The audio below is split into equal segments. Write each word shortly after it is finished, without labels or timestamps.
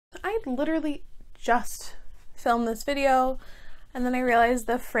I literally just filmed this video and then I realized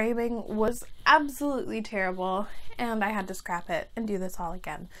the framing was absolutely terrible and I had to scrap it and do this all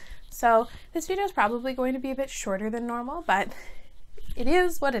again. So this video is probably going to be a bit shorter than normal, but it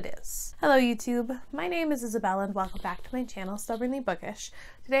is what it is. Hello YouTube, my name is Isabella and welcome back to my channel, Stubbornly Bookish.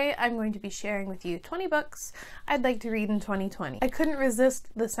 Today I'm going to be sharing with you 20 books I'd like to read in 2020. I couldn't resist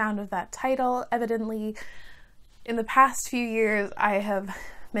the sound of that title. Evidently, in the past few years I have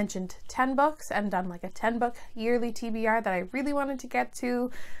mentioned 10 books and done like a 10-book yearly TBR that I really wanted to get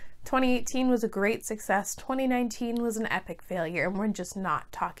to. 2018 was a great success, 2019 was an epic failure, and we're just not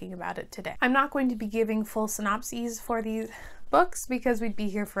talking about it today. I'm not going to be giving full synopses for these books because we'd be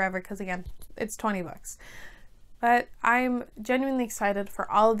here forever, because again, it's 20 books. But I'm genuinely excited for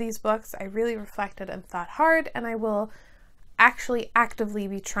all of these books. I really reflected and thought hard, and I will actually actively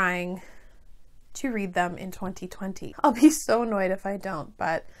be trying to read them in 2020. I'll be so annoyed if I don't,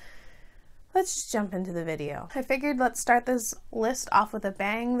 but let's just jump into the video. I figured let's start this list off with a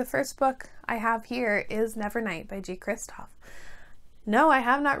bang. The first book I have here is Nevernight by Jay Kristoff. No, I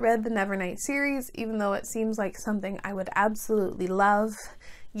have not read the Nevernight series, even though it seems like something I would absolutely love.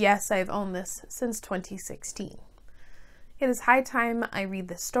 Yes, I've owned this since 2016. It is high time I read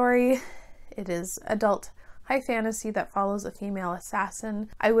this story. It is adult high fantasy that follows a female assassin.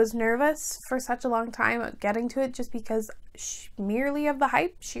 I was nervous for such a long time getting to it just because sheerly of the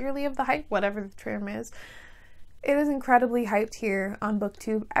hype, whatever the term is. It is incredibly hyped here on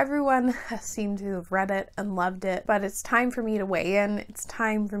BookTube. Everyone has seemed to have read it and loved it, but it's time for me to weigh in. It's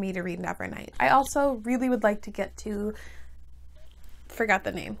time for me to read Nevernight. I also really would like to get to, forgot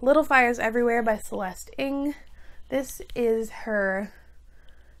the name, Little Fires Everywhere by Celeste Ng. This is her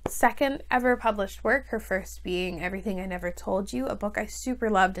second ever published work, her first being Everything I Never Told You, a book I super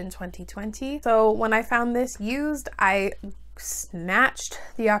loved in 2020. So when I found this used, I snatched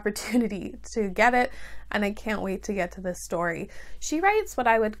the opportunity to get it, and I can't wait to get to this story. She writes what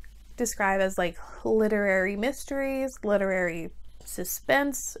I would describe as like literary mysteries, literary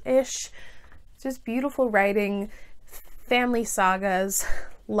suspense-ish, just beautiful writing, family sagas.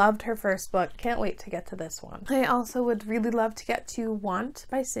 Loved her first book. Can't wait to get to this one. I also would really love to get to Want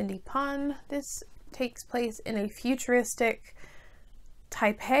by Cindy Pon. This takes place in a futuristic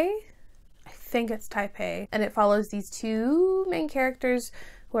Taipei. I think it's Taipei. And it follows these two main characters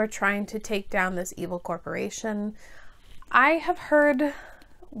who are trying to take down this evil corporation. I have heard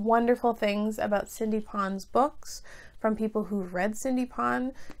wonderful things about Cindy Pon's books from people who've read Cindy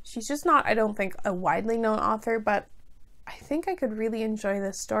Pon. She's just not, I don't think, a widely known author, but I think I could really enjoy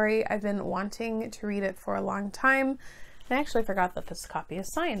this story. I've been wanting to read it for a long time, and I actually forgot that this copy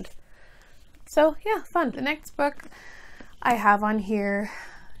is signed. So yeah, fun. The next book I have on here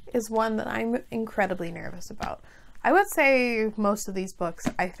is one that I'm incredibly nervous about. I would say most of these books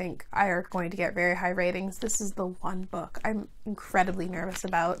I think are going to get very high ratings. This is the one book I'm incredibly nervous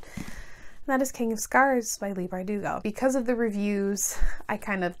about, and that is King of Scars by Leigh Bardugo. Because of the reviews, I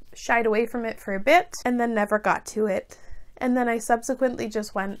kind of shied away from it for a bit and then never got to it. And then I subsequently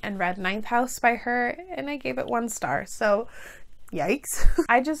just went and read Ninth House by her, and I gave it 1 star, so yikes.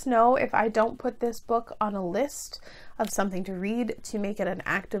 I just know if I don't put this book on a list of something to read to make it an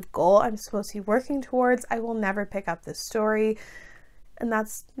active goal I'm supposed to be working towards, I will never pick up this story, and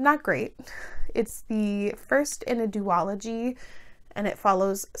that's not great. It's the first in a duology, and it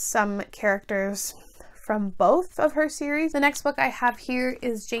follows some characters from both of her series. The next book I have here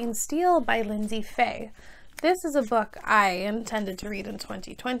is Jane Steele by Lindsay Fay. This is a book I intended to read in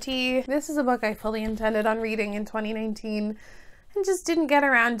 2020. This is a book I fully intended on reading in 2019 and just didn't get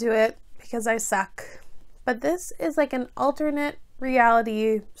around to it because I suck. But this is like an alternate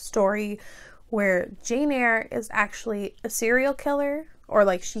reality story where Jane Eyre is actually a serial killer, or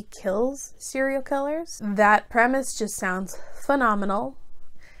like she kills serial killers. That premise just sounds phenomenal.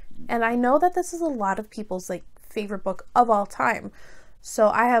 And I know that this is a lot of people's like favorite book of all time. So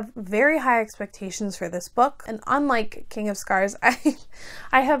I have very high expectations for this book, and unlike King of Scars,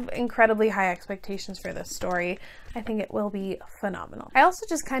 I have incredibly high expectations for this story. I think it will be phenomenal. I also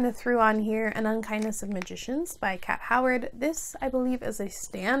just kind of threw on here An Unkindness of Magicians by Kat Howard. This, I believe, is a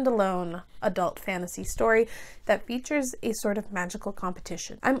standalone adult fantasy story that features a sort of magical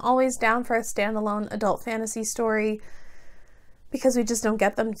competition. I'm always down for a standalone adult fantasy story because we just don't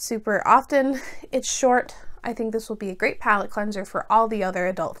get them super often. It's short. I think this will be a great palate cleanser for all the other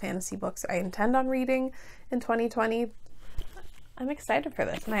adult fantasy books I intend on reading in 2020. I'm excited for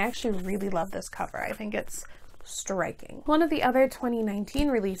this, and I actually really love this cover. I think it's striking. One of the other 2019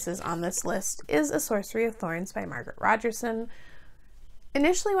 releases on this list is A Sorcery of Thorns by Margaret Rogerson.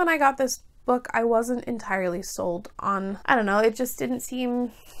 Initially when I got this book, I wasn't entirely sold on. I don't know, it just didn't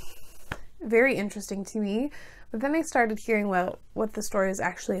seem very interesting to me. But then I started hearing what the story is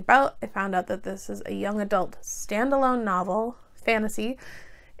actually about. I found out that this is a young adult standalone novel, fantasy,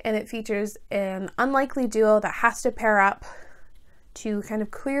 and it features an unlikely duo that has to pair up to kind of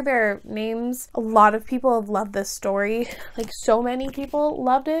clear their names. A lot of people have loved this story. Like, so many people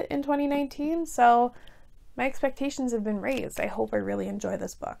loved it in 2019, so my expectations have been raised. I hope I really enjoy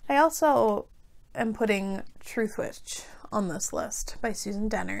this book. I also am putting Truthwitch on this list by Susan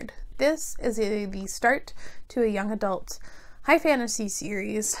Dennard. This is the start to a young adult high fantasy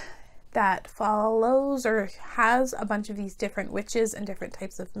series that follows or has a bunch of these different witches and different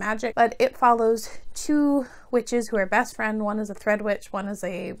types of magic, but it follows two witches who are best friends. One is a thread witch, one is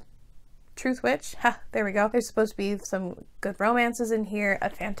a truth witch. Ha, there we go. There's supposed to be some good romances in here, a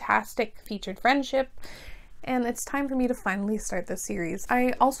fantastic featured friendship, and it's time for me to finally start this series.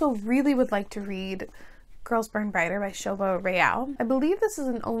 I also really would like to read Girls Burn Brighter by Shobha Rayal. I believe this is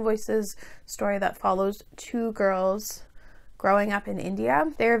an Own Voices story that follows two girls growing up in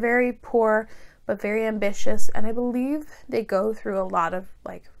India. They're very poor but very ambitious, and I believe they go through a lot of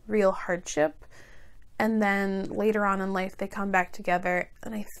like real hardship, and then later on in life they come back together,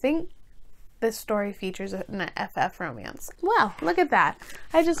 and I think this story features an FF romance. Well, look at that.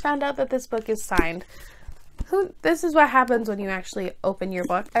 I just found out that this book is signed. This is what happens when you actually open your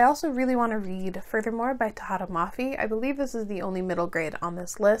book. I also really want to read Furthermore by Tahata Mafi. I believe this is the only middle grade on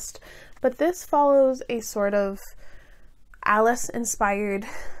this list, but this follows a sort of Alice-inspired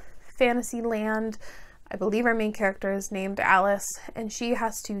fantasy land. I believe our main character is named Alice, and she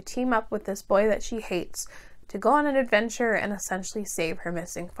has to team up with this boy that she hates to go on an adventure and essentially save her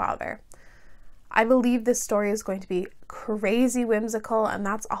missing father. I believe this story is going to be crazy whimsical, and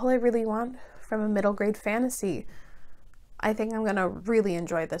that's all I really want from a middle grade fantasy. I think I'm gonna really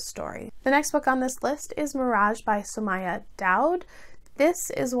enjoy this story. The next book on this list is Mirage by Somaya Daud.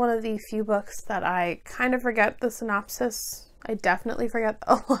 This is one of the few books that I kind of forget the synopsis. I definitely forget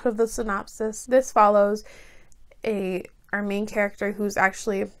a lot of the synopsis. This follows our main character who's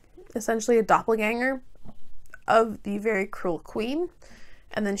actually essentially a doppelganger of the very cruel queen,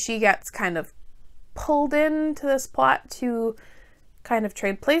 and then she gets kind of pulled into this plot to kind of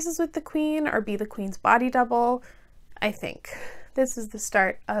trade places with the queen or be the queen's body double. I think this is the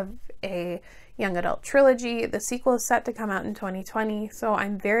start of a young adult trilogy. The sequel is set to come out in 2020, so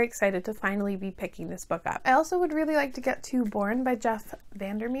I'm very excited to finally be picking this book up. I also would really like to get to Born by Jeff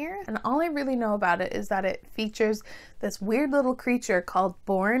Vandermeer, and all I really know about it is that it features this weird little creature called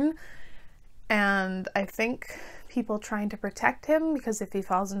Born, and I think people trying to protect him because if he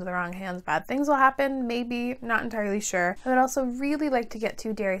falls into the wrong hands, bad things will happen. Maybe, not entirely sure. I would also really like to get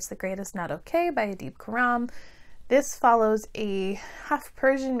to Darius the Great Is Not Okay by Adib Khorram. This follows a half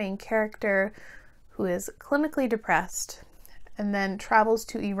Persian main character who is clinically depressed and then travels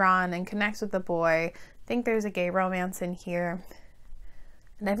to Iran and connects with a boy. I think there's a gay romance in here,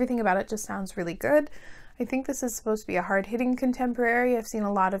 and everything about it just sounds really good. I think this is supposed to be a hard-hitting contemporary. I've seen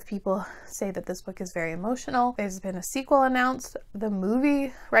a lot of people say that this book is very emotional. There's been a sequel announced. The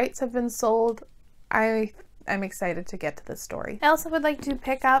movie rights have been sold. I'm excited to get to this story. I also would like to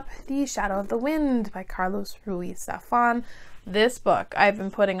pick up The Shadow of the Wind by Carlos Ruiz Zafón. This book I've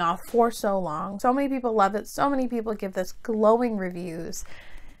been putting off for so long. So many people love it. So many people give this glowing reviews.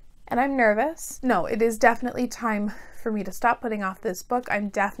 And I'm nervous. No, it is definitely time for me to stop putting off this book. I'm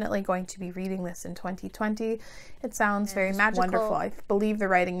definitely going to be reading this in 2020. It sounds very magical. Wonderful. I believe the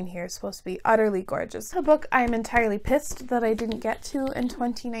writing in here is supposed to be utterly gorgeous. A book I am entirely pissed that I didn't get to in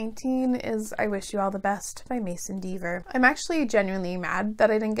 2019 is I Wish You All the Best by Mason Deaver. I'm actually genuinely mad that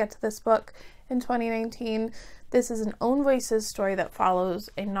I didn't get to this book in 2019. This is an Own Voices story that follows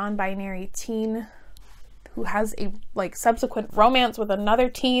a non-binary teen who has a subsequent romance with another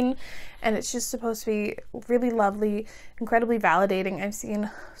teen, and it's just supposed to be really lovely, incredibly validating. I've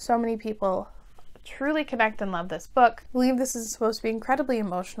seen so many people truly connect and love this book. I believe this is supposed to be incredibly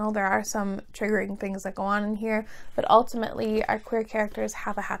emotional. There are some triggering things that go on in here, but ultimately our queer characters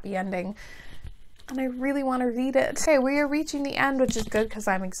have a happy ending, and I really want to read it. Okay, we are reaching the end, which is good because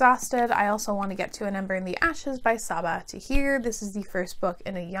I'm exhausted. I also want to get to An Ember in the Ashes by Sabaa Tahir. This is the first book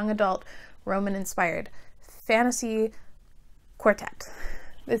in a young adult Roman-inspired fantasy quartet.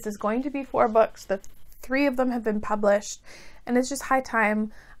 This is going to be 4 books. The 3 of them have been published, and it's just high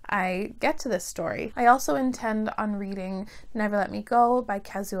time I get to this story. I also intend on reading Never Let Me Go by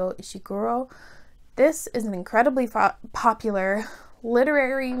Kazuo Ishiguro. This is an incredibly popular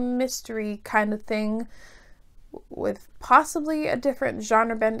literary mystery kind of thing with possibly a different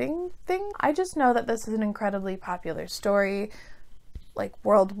genre bending thing. I just know that this is an incredibly popular story,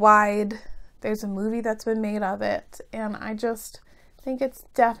 worldwide. There's a movie that's been made of it, and I just think it's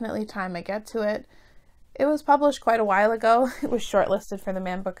definitely time I get to it. It was published quite a while ago. It was shortlisted for the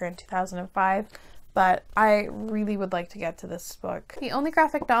Man Booker in 2005, but I really would like to get to this book. The only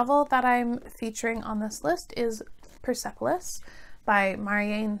graphic novel that I'm featuring on this list is Persepolis by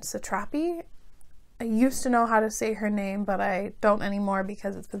Marianne Satrapi. I used to know how to say her name, but I don't anymore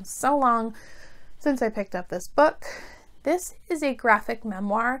because it's been so long since I picked up this book. This is a graphic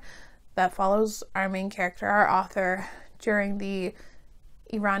memoir that follows our main character, our author, during the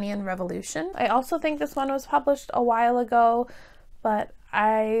Iranian Revolution. I also think this one was published a while ago, but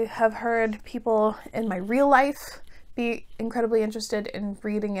I have heard people in my real life be incredibly interested in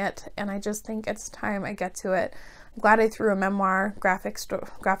reading it, and I just think it's time I get to it. I'm glad I threw a memoir graphic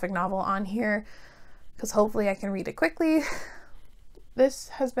novel on here, because hopefully I can read it quickly. This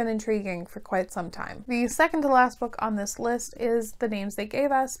has been intriguing for quite some time. The second to last book on this list is The Names They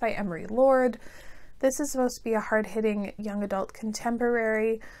Gave Us by Emery Lord. This is supposed to be a hard-hitting young adult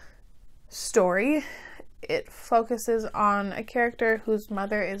contemporary story. It focuses on a character whose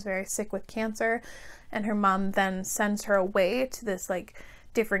mother is very sick with cancer, and her mom then sends her away to this like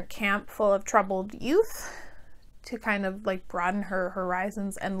different camp full of troubled youth to kind of like broaden her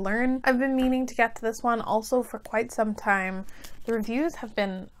horizons and learn. I've been meaning to get to this one also for quite some time. The reviews have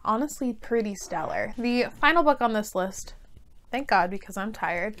been honestly pretty stellar. The final book on this list, thank God because I'm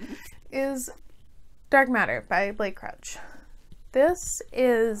tired, is Dark Matter by Blake Crouch. This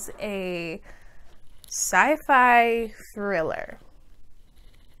is a sci-fi thriller,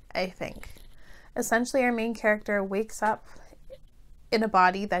 I think. Essentially, our main character wakes up in a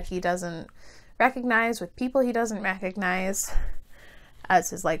body that he doesn't recognize, with people he doesn't recognize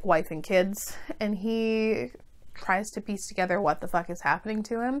as his like wife and kids, and he tries to piece together what the fuck is happening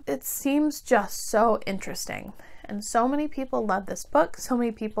to him. It seems just so interesting, and so many people love this book. So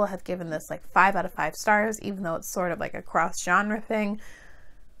many people have given this like 5 out of 5 stars, even though it's sort of like a cross-genre thing,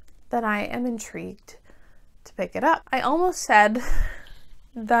 that I am intrigued to pick it up. I almost said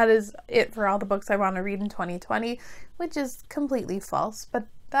that is it for all the books I want to read in 2020, which is completely false, but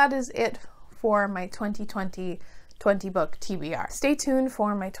that is it for my 2020 20 book TBR. Stay tuned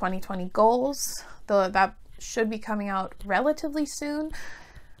for my 2020 goals, though that should be coming out relatively soon.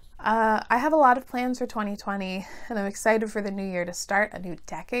 I have a lot of plans for 2020, and I'm excited for the new year to start, a new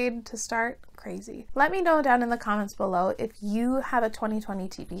decade to start. Crazy. Let me know down in the comments below if you have a 2020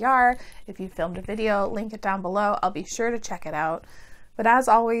 TBR, if you filmed a video, link it down below. I'll be sure to check it out. But as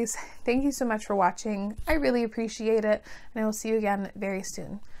always, thank you so much for watching. I really appreciate it, and I will see you again very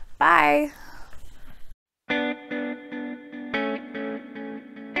soon. Bye!